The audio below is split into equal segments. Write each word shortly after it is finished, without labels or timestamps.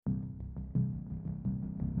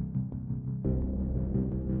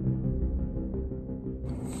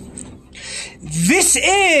This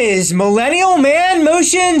is Millennial Man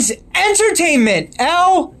Motions Entertainment,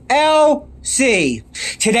 LLC.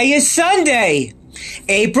 Today is Sunday,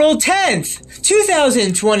 April 10th,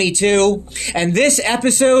 2022, and this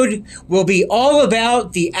episode will be all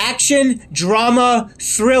about the action drama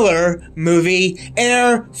thriller movie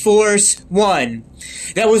Air Force One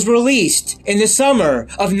that was released in the summer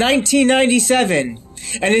of 1997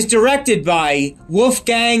 and is directed by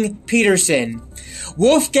Wolfgang Petersen.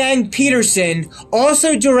 Wolfgang Petersen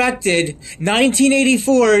also directed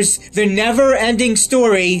 1984's The Never-Ending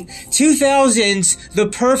Story, 2000's The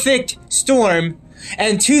Perfect Storm,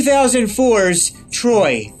 and 2004's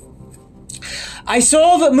Troy. I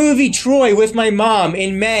saw the movie Troy with my mom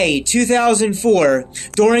in May 2004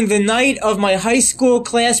 during the night of my high school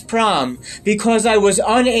class prom because I was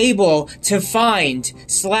unable to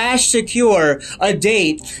find/secure a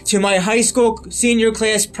date to my high school senior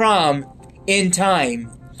class prom in time.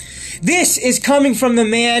 This is coming from the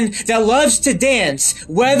man that loves to dance,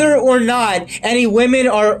 whether or not any women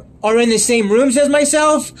are in the same rooms as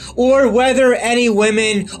myself, or whether any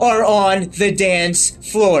women are on the dance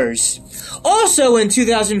floors. Also in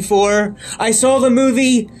 2004, I saw the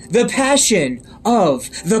movie The Passion of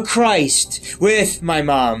the Christ with my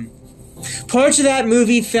mom. Parts of that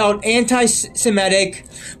movie felt anti-Semitic,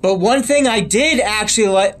 but one thing I did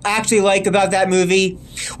actually like about that movie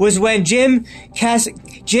was when Jim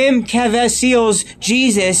Caviezel's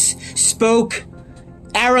Jesus spoke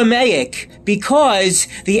Aramaic, because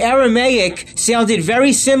the Aramaic sounded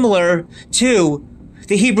very similar to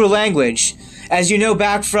the Hebrew language. As you know,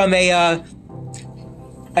 back from an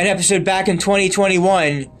episode back in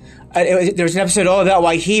 2021, there's an episode all about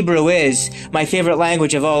why Hebrew is my favorite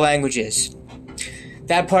language of all languages.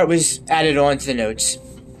 That part was added on to the notes.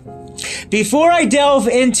 Before I delve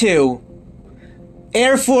into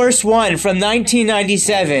Air Force One from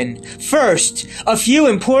 1997, first, a few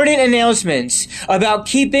important announcements about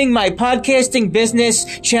keeping my podcasting business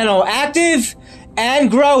channel active and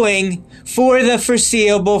growing for the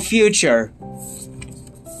foreseeable future.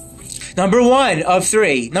 Number one,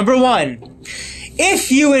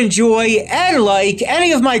 if you enjoy and like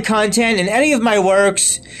any of my content and any of my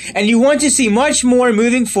works, and you want to see much more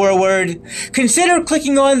moving forward, consider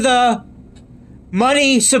clicking on the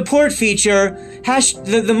money support feature,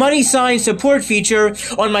 the money sign support feature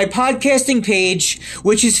on my podcasting page,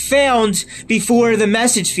 which is found before the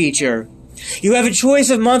message feature. You have a choice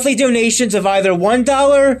of monthly donations of either $1,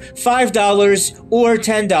 $5, or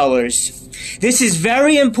 $10. This is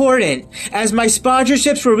very important, as my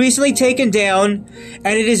sponsorships were recently taken down,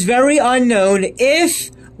 and it is very unknown if,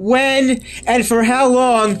 when, and for how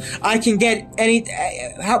long I can get types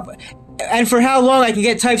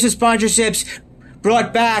of sponsorships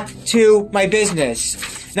brought back to my business.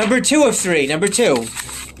 Number two.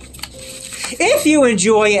 If you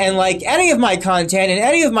enjoy and like any of my content and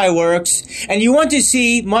any of my works, and you want to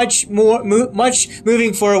see much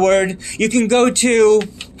moving forward, you can go to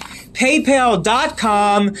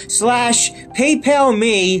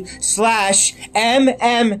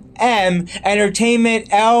paypal.com/paypalme/MMM Entertainment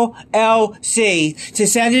LLC to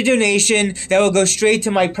send a donation that will go straight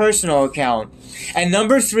to my personal account. And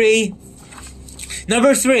number three, the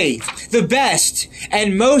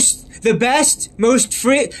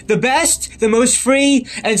most free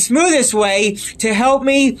and smoothest way to help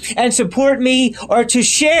me and support me, or to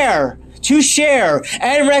share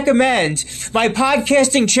and recommend my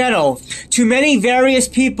podcasting channel to many various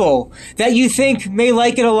people that you think may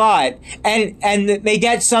like it a lot and may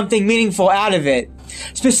get something meaningful out of it.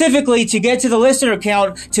 Specifically, to get to the listener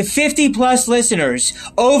count to 50 plus listeners,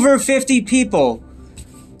 over 50 people,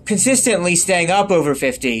 consistently staying up over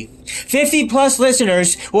 50. 50 plus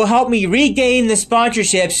listeners will help me regain the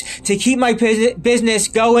sponsorships to keep my business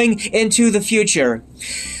going into the future.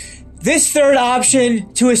 This third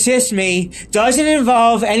option to assist me doesn't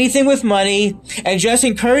involve anything with money and just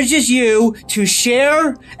encourages you to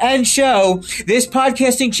share and show this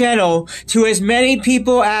podcasting channel to as many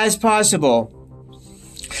people as possible.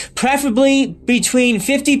 Preferably between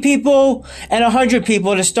 50 people and 100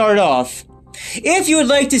 people to start off. If you would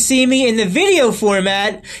like to see me in the video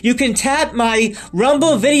format, you can tap my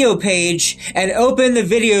Rumble video page and open the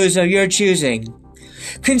videos of your choosing.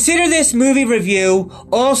 Consider this movie review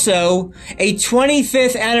also a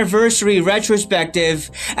 25th anniversary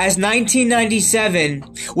retrospective, as 1997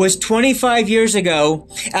 was 25 years ago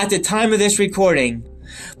at the time of this recording.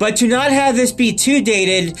 But to not have this be too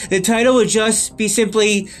dated, the title would just be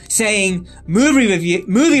simply saying movie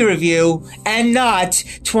review and not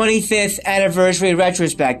 25th anniversary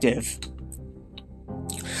retrospective.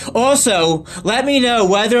 Also, let me know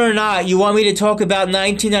whether or not you want me to talk about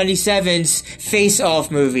 1997's Face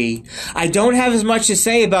Off movie. I don't have as much to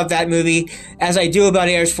say about that movie as I do about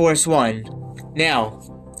Air Force One. Now,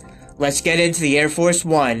 let's get into the Air Force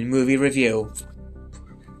One movie review.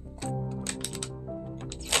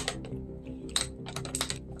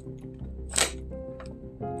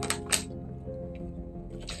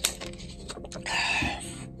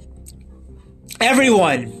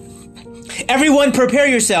 Everyone prepare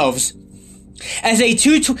yourselves. As a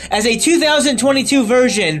 2022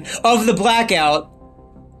 version of The Blackout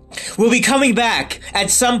will be coming back at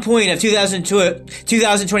some point of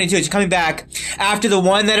 2022. It's coming back after the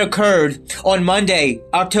one that occurred on Monday,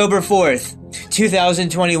 October 4th,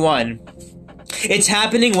 2021. It's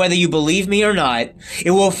happening whether you believe me or not.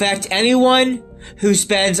 It will affect anyone who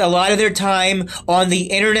spends a lot of their time on the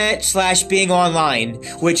internet / being online,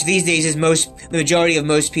 which these days is the majority of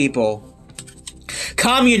most people.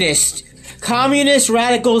 Communist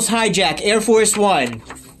radicals hijack Air Force One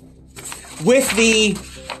with the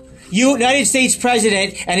United States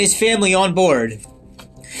President and his family on board.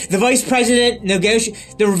 The Vice President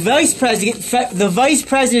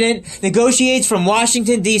negotiates from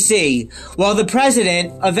Washington, D.C., while the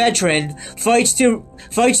President, a veteran, fights to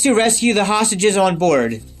rescue the hostages on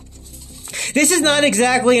board. This is not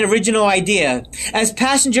exactly an original idea, as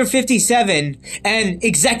Passenger 57 and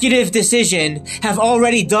Executive Decision have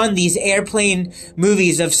already done these airplane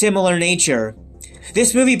movies of similar nature.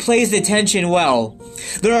 This movie plays the tension well.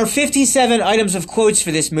 There are 57 items of quotes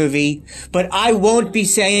for this movie, but I won't be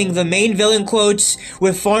saying the main villain quotes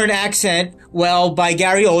with foreign accent well by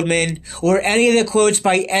Gary Oldman, or any of the quotes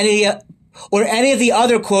by any of the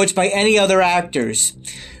other quotes by any other actors.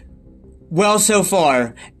 Well so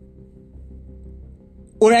far.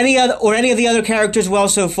 Or any of the other characters well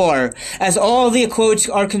so far, as all the quotes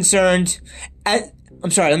are concerned.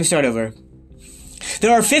 I'm sorry, let me start over.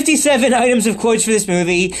 There are 57 items of quotes for this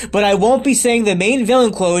movie, but I won't be saying the main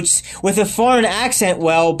villain quotes with a foreign accent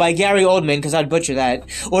well by Gary Oldman, because I'd butcher that,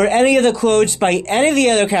 or any of the quotes by any of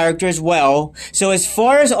the other characters well. So as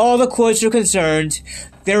far as all the quotes are concerned,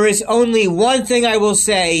 there is only one thing I will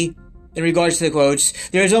say in regards to the quotes.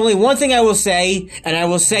 There is only one thing I will say, and I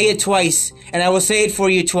will say it twice, and I will say it for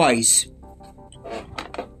you twice.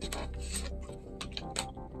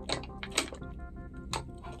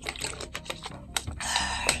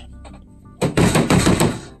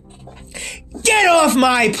 Get off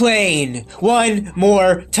my plane! One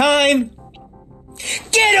more time.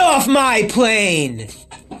 Get off my plane!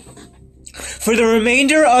 For the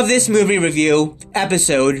remainder of this movie review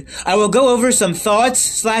episode, I will go over some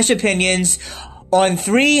thoughts / opinions on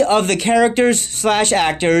 3 of the characters /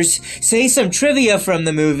 actors, say some trivia from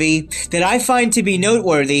the movie that I find to be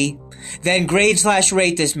noteworthy, then grade /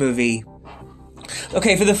 rate this movie.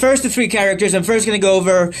 Okay, for the first of 3 characters, I'm first going to go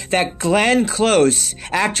over that Glenn Close,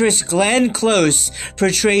 actress Glenn Close,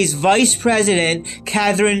 portrays Vice President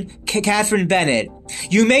Catherine Bennett.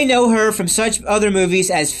 You may know her from such other movies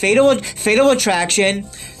as Fatal Attraction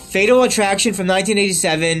from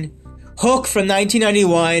 1987, Hook from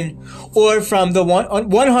 1991, or from the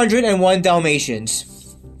 101 Dalmatians.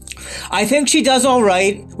 I think she does all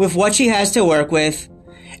right with what she has to work with,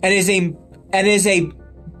 and is a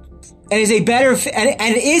better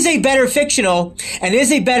fictional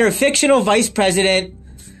vice president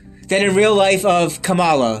than in real life of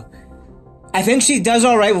Kamala. I think she does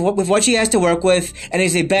all right with what she has to work with, and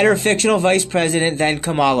is a better fictional vice president than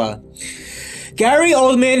Kamala. Gary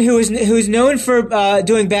Oldman, who is known for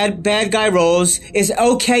doing bad guy roles, is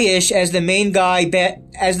okay-ish as the main bad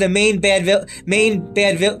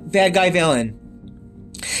guy villain.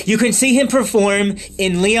 You can see him perform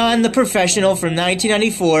in Leon the Professional from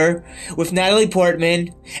 1994 with Natalie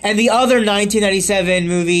Portman, and the other 1997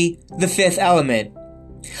 movie, The Fifth Element.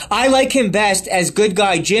 I like him best as good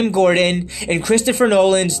guy Jim Gordon in Christopher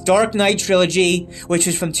Nolan's Dark Knight trilogy, which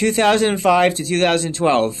was from 2005 to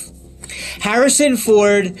 2012. Harrison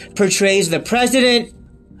Ford portrays the President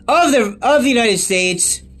of the United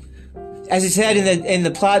States. As it said in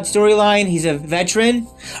the plot storyline, he's a veteran.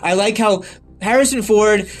 I like how Harrison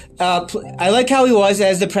Ford, I like how he was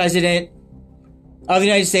as the President of the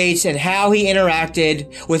United States and how he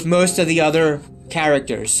interacted with most of the other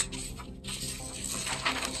characters.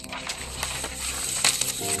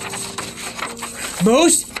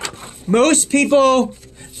 Most people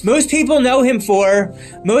know him for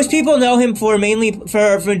mainly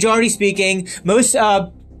for majority speaking. Most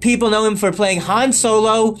people know him for playing Han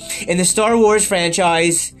Solo in the Star Wars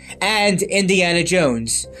franchise and Indiana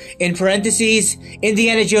Jones. In parentheses,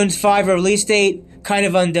 Indiana Jones 5 release date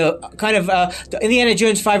the Indiana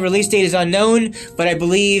Jones 5 release date is unknown, but I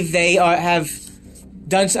believe they have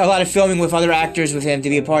done a lot of filming with other actors with him to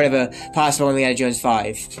be a part of a possible Indiana Jones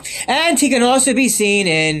 5. And he can also be seen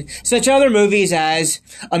in such other movies as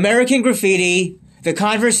American Graffiti, The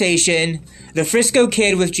Conversation, The Frisco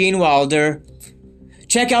Kid with Gene Wilder.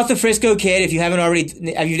 Check out The Frisco Kid if you haven't already.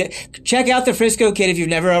 Check out The Frisco Kid if you've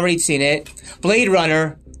never already seen it. Blade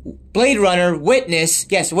Runner, Witness,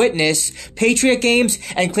 Patriot Games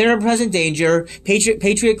and Clear and Present Danger, Patriot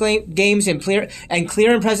Games and Clear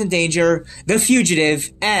and Present Danger, The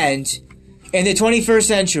Fugitive, and in the 21st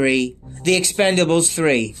century, The Expendables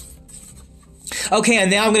 3. Okay,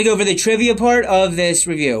 and now I'm going to go over the trivia part of this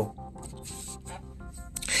review.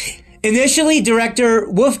 Initially, director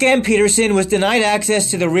Wolfgang Petersen was denied access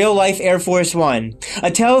to the real-life Air Force One. A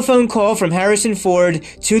telephone call from Harrison Ford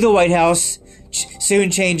to the White House soon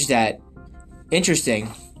changed that. Interesting.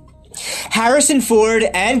 Harrison Ford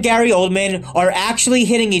and Gary Oldman are actually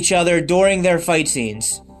hitting each other during their fight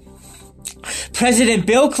scenes. President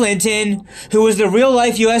Bill Clinton, who was the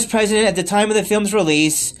real-life U.S. president at the time of the film's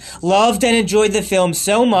release, loved and enjoyed the film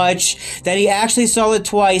so much that he actually saw it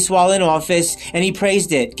twice while in office, and he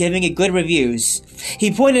praised it, giving it good reviews.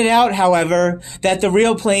 He pointed out, however, that the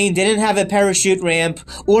real plane didn't have a parachute ramp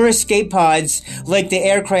or escape pods like the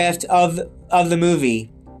aircraft of the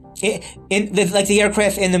movie. Like the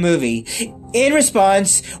aircraft in the movie. In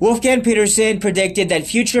response, Wolfgang Petersen predicted that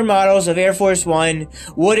future models of Air Force One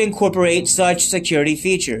would incorporate such security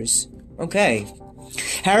features. Okay.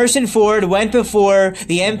 Harrison Ford went before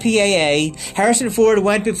the MPAA. Harrison Ford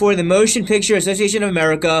went before the Motion Picture Association of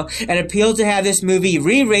America and appealed to have this movie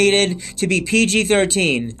re-rated to be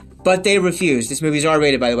PG-13. But they refused. This movie is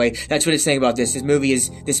R-rated, by the way. That's what it's saying about this. This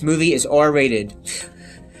movie is R-rated.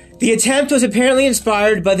 The attempt was apparently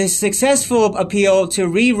inspired by the successful appeal to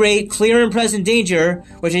re-rate Clear and Present Danger,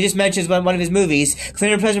 which I just mentioned is one of his movies,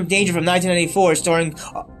 Clear and Present Danger from 1994,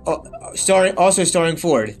 starring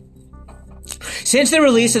Ford. Since the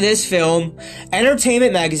release of this film,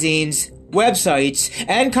 entertainment magazines, websites,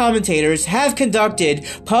 and commentators have conducted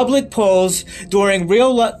public polls during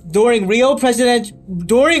real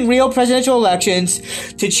presidential elections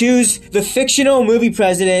to choose the fictional movie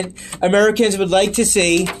president Americans would like to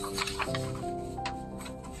see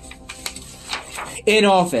in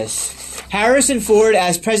office. Harrison Ford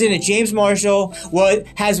as President James Marshall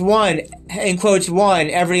has won, in quotes,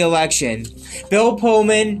 won every election. Bill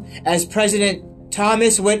Pullman as President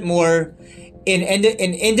Thomas Whitmore in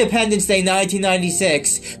Independence Day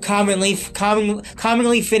 1996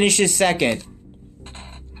 commonly finishes second.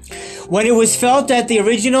 When it was felt that the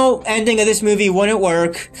original ending of this movie wouldn't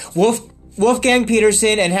work, Wolfgang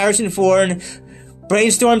Petersen and Harrison Ford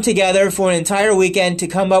brainstormed together for an entire weekend to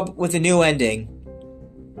come up with a new ending.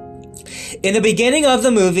 In the beginning of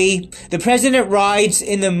the movie, the president rides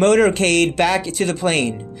in the motorcade back to the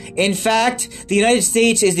plane. In fact, the United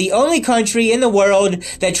States is the only country in the world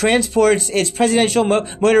that transports its presidential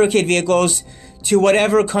motorcade vehicles to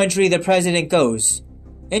whatever country the president goes.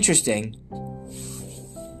 Interesting.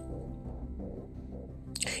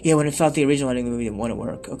 Yeah, when it felt the original ending of the movie didn't want to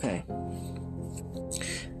work. Okay.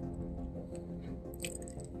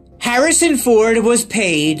 Harrison Ford was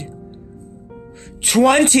paid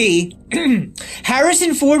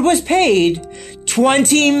Harrison Ford was paid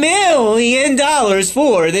 $20 million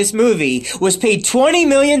for this movie. Was paid $20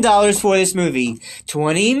 million for this movie.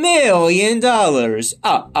 $20 million.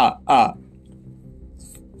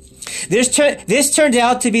 This turned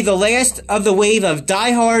out to be the last of the wave of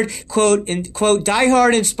die-hard, quote,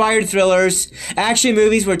 die-hard inspired thrillers, action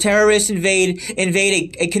movies where terrorists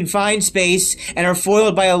invade a confined space and are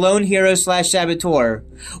foiled by a lone hero / saboteur.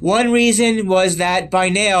 One reason was that by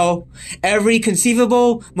now, every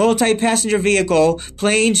conceivable multi-passenger vehicle,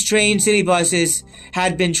 planes, trains, city buses,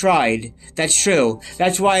 had been tried. That's true.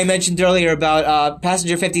 That's why I mentioned earlier about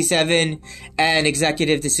Passenger 57 and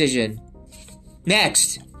Executive Decision.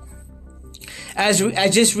 Next. As I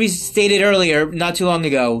just restated earlier, not too long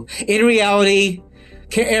ago, in reality,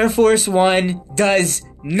 Air Force One does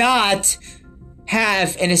not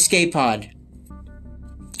have an escape pod.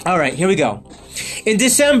 Alright, here we go. In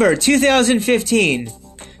December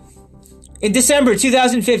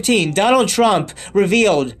 2015, Donald Trump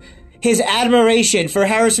revealed his admiration for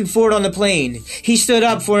Harrison Ford on the plane. He stood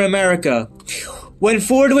up for America. When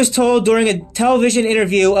Ford was told during a television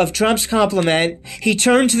interview of Trump's compliment, he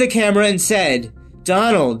turned to the camera and said,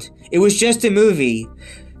 "Donald, it was just a movie.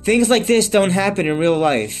 Things like this don't happen in real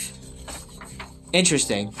life."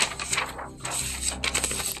 Interesting.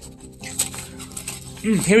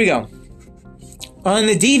 Here we go. On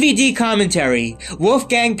the DVD commentary,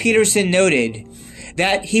 Wolfgang Petersen noted,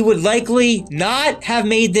 that he would likely not have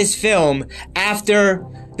made this film after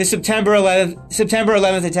the September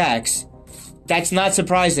 11th attacks. That's not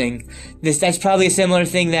surprising. That's probably a similar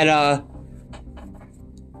thing that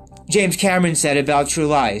James Cameron said about True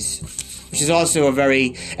Lies, which is also a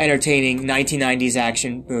very entertaining 1990s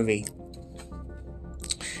action movie.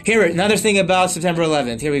 Here, another thing about September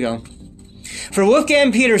 11th. Here we go. For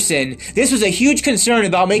Wolfgang Peterson, this was a huge concern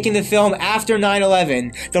about making the film after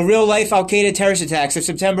 9/11, the real-life Al-Qaeda terrorist attacks of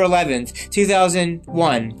September 11th,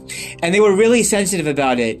 2001, and they were really sensitive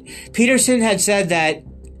about it. Peterson had said that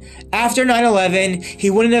after 9/11, he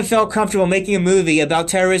wouldn't have felt comfortable making a movie about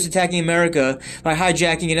terrorists attacking America by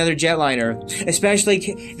hijacking another jetliner,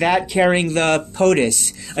 especially that carrying the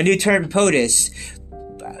POTUS, a new term, POTUS,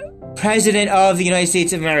 President of the United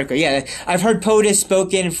States of America. Yeah, I've heard POTUS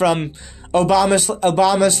spoken from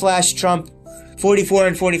Obama/Trump 44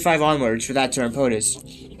 and 45 onwards for that term, POTUS.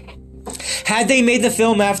 Had they made the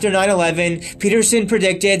film after 9/11, Peterson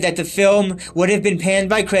predicted that the film would have been panned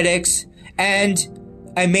by critics and be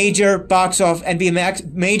a major box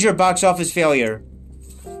office failure.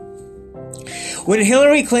 When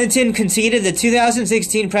Hillary Clinton conceded the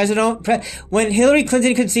 2016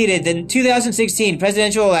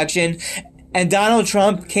 presidential election and Donald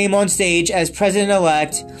Trump came on stage as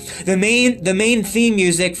president-elect, the main theme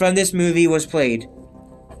music from this movie was played.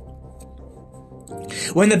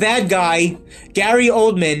 When the bad guy, Gary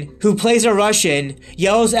Oldman, who plays a Russian,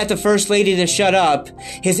 yells at the First Lady to shut up,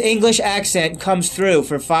 his English accent comes through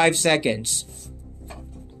for 5 seconds.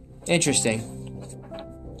 Interesting.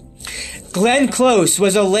 Glenn Close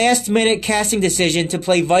was a last-minute casting decision to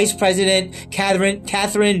play Vice President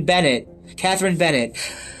Catherine Bennett.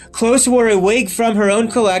 Close wore a wig from her own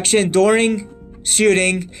collection during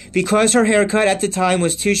shooting because her haircut at the time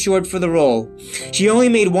was too short for the role. She only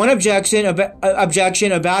made one objection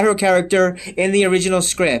about her character in the original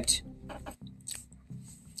script.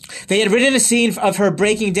 They had written a scene of her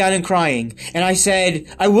breaking down and crying, and I said,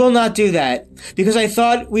 I will not do that, because I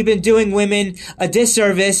thought we'd been doing women a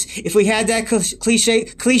disservice if we had that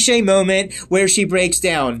cliche moment where she breaks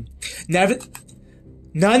down.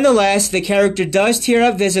 Nonetheless, the character does tear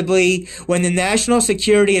up visibly when the National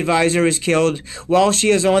Security Advisor is killed while she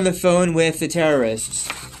is on the phone with the terrorists.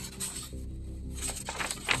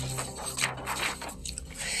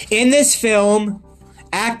 In this film,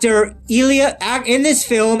 actor Ilya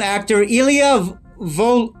Volok,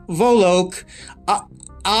 Iliavolok.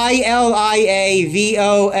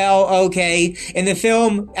 In the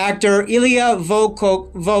film, actor Ilya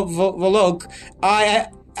Volok, Iliavolok,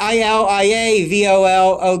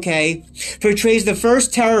 portrays the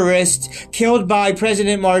first terrorist killed by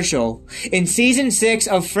President Marshall. In season 6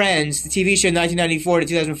 of Friends, the TV show 1994 to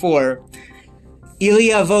 2004,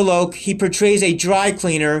 Ilya Volok, he portrays a dry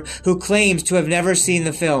cleaner who claims to have never seen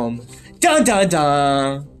the film. Dun dun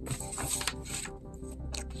dun!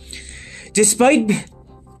 Despite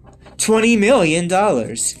 $20 million,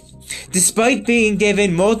 despite being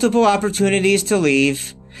given multiple opportunities to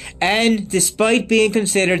leave, and despite being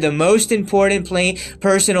considered the most important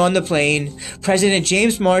person on the plane, President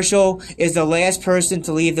James Marshall is the last person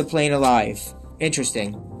to leave the plane alive.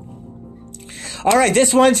 Interesting. Alright,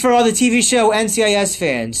 this one's for all the TV show NCIS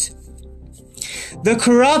fans. The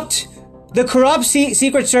corrupt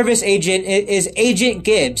Secret Service agent is Agent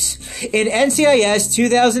Gibbs. In NCIS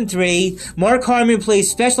 2003, Mark Harmon plays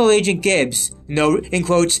Special Agent Gibbs. No, in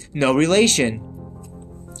quotes, no relation.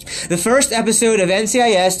 The first episode of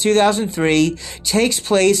NCIS 2003 takes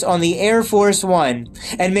place on the Air Force One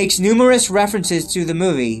and makes numerous references to the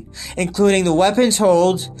movie, including the weapons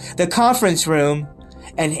hold, the conference room,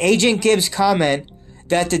 and Agent Gibbs' comment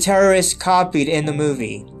that the terrorists copied in the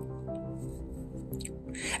movie.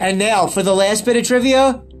 And now, for the last bit of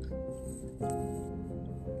trivia.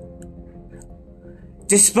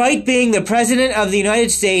 Despite being the President of the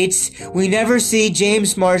United States, we never see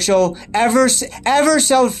James Marshall ever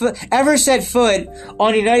set foot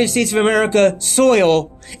on United States of America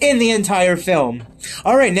soil in the entire film.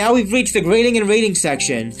 Alright, now we've reached the grading and rating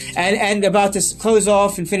section, and about to close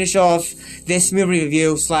off and finish off this movie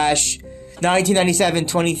review / 1997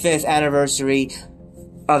 25th anniversary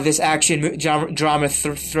of this action drama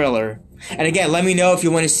thriller. And again, let me know if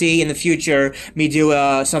you want to see in the future me do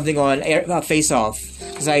something on Face Off,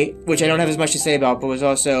 which I don't have as much to say about, but was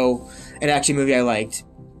also an action movie I liked.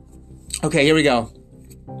 Okay, here we go.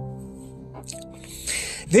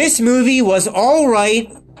 This movie was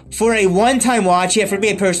alright for a one-time watch. Yeah, for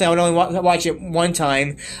me personally, I would only watch it one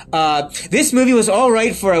time. This movie was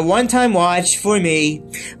alright for a one-time watch for me,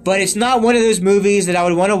 but it's not one of those movies that I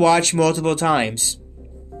would want to watch multiple times.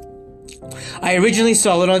 I originally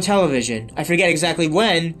saw it on television. I forget exactly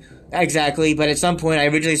when, but at some point I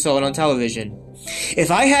originally saw it on television. If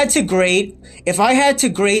I had to grade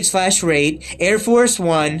 / rate Air Force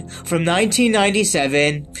One from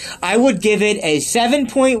 1997, I would give it a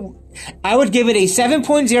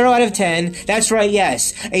 7.0 out of 10. That's right,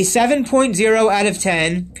 yes. A 7.0 out of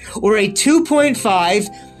 10, or a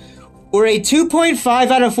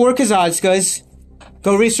 2.5, out of 4 Kazatskas.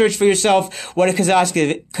 Go research for yourself what a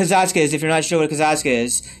Kazatska is if you're not sure what a Kazatska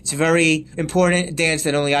is. It's a very important dance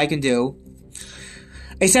that only I can do.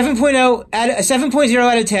 A 7.0 out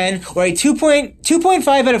of 10, or a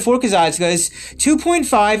 2.5 out of 4 Kazatskas,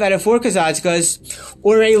 2.5 out of 4 Kazatskas,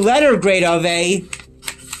 or a letter grade of a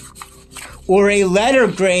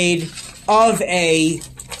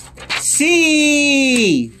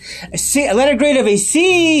C. A letter grade of a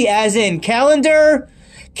C, as in calendar,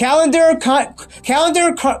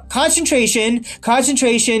 concentration,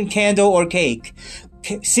 candle, or cake.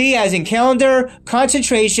 C as in calendar,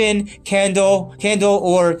 concentration, candle,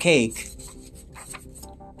 or cake.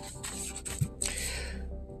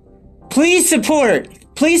 Please support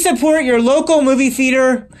your local movie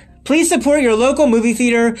theater. Please support your local movie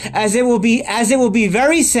theater, as it will be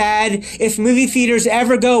very sad if movie theaters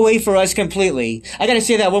ever go away for us completely. I gotta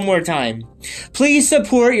say that one more time. Please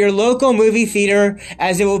support your local movie theater,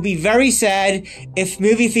 as it will be very sad if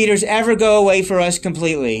movie theaters ever go away for us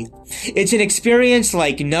completely. It's an experience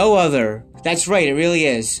like no other. That's right, it really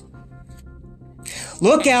is.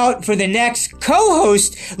 Look out for the next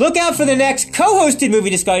co-hosted movie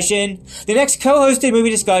discussion. The next co-hosted movie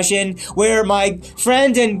discussion, where my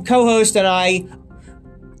friend and co-host and I,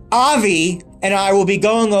 Avi, and I will be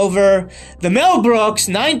going over the Mel Brooks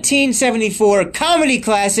 1974 comedy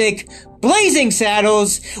classic, Blazing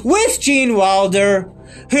Saddles, with Gene Wilder,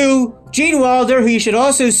 who you should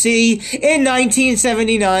also see in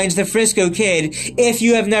 1979's The Frisco Kid. If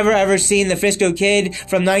you have never ever seen The Frisco Kid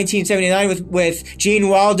from 1979 with Gene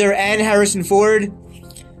Wilder and Harrison Ford,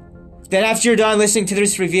 then after you're done listening to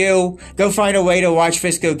this review, go find a way to watch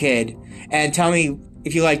Frisco Kid and tell me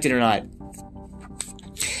if you liked it or not.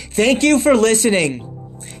 Thank you for listening.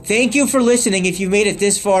 If you made it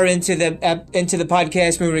this far into the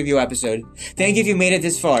podcast movie review episode. Thank you if you made it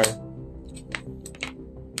this far.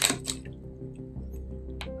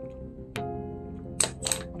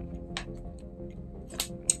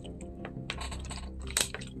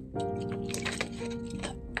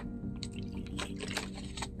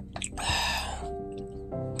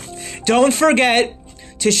 Don't forget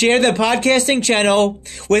to share the podcasting channel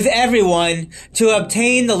with everyone to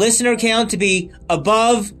obtain the listener count to be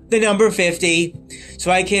above the number 50,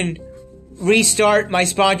 so I can restart my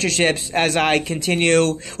sponsorships as I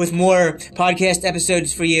continue with more podcast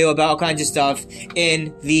episodes for you about all kinds of stuff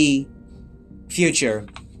in the future.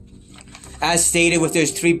 As stated with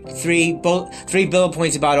those three bullet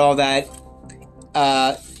points about all that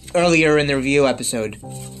earlier in the review episode.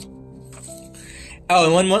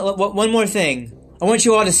 Oh, and one more thing. I want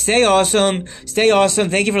you all to stay awesome. Stay awesome.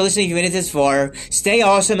 Thank you for listening if you made it this far. Stay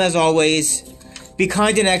awesome as always. Be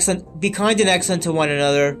kind and excellent to one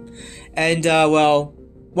another. And,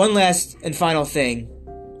 one last and final thing.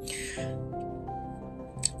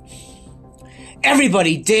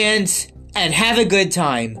 Everybody dance and have a good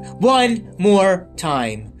time. One more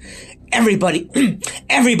time. Everybody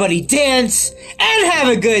dance and have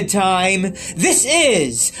a good time. This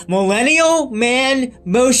is Millennial Man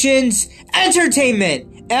Motions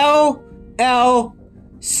Entertainment, LLC,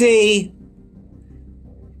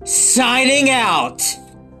 signing out.